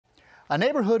A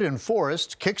neighborhood in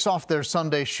Forest kicks off their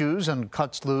Sunday shoes and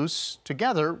cuts loose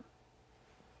together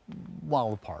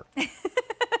while apart.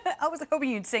 I was hoping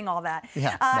you'd sing all that.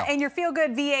 Yeah, no. And your Feel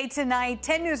Good VA tonight,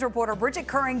 10 News reporter Bridget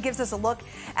Curran gives us a look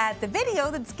at the video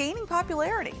that's gaining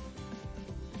popularity.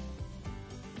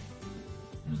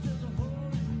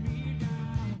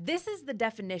 This is the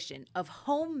definition of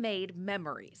homemade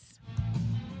memories.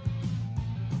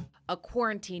 A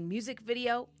quarantine music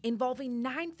video involving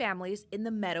 9 families in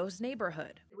the Meadows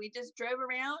neighborhood. We just drove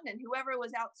around and whoever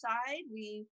was outside,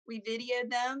 we videoed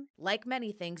them. Like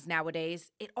many things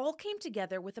nowadays, it all came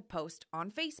together with a post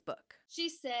on Facebook. She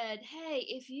said, hey,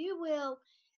 if you will,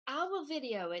 I will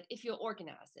video it if you'll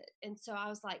organize it. And so I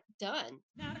was like, done.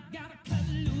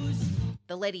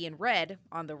 The lady in red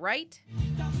on the right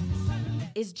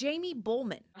is Jamie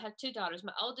Bullman. I have 2 daughters.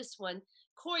 My oldest one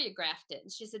choreographed it.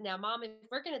 And she said, now, Mom, if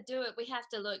we're going to do it, we have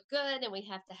to look good and we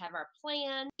have to have our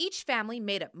plan. Each family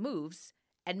made up moves,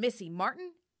 and Missy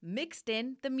Martin mixed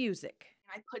in the music.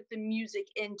 I put the music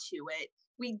into it.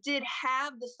 We did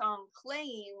have the song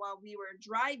playing while we were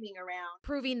driving around,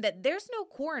 Proving that there's no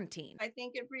quarantine I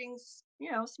think it brings,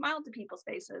 smile to people's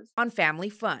faces. on family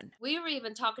fun. We were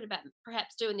even talking about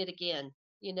perhaps doing it again.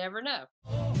 You never know.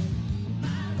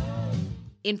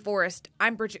 In Forest,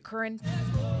 I'm Bridget Curran,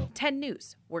 10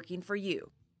 News, working for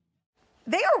you.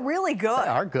 They are really good. They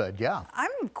are good, yeah.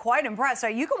 I'm quite impressed.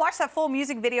 You can watch that full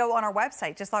music video on our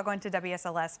website. Just log on to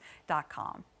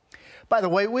WSLS.com. By the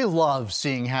way, we love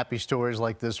seeing happy stories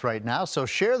like this right now, so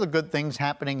share the good things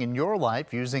happening in your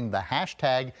life using the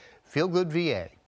hashtag FeelGoodVA.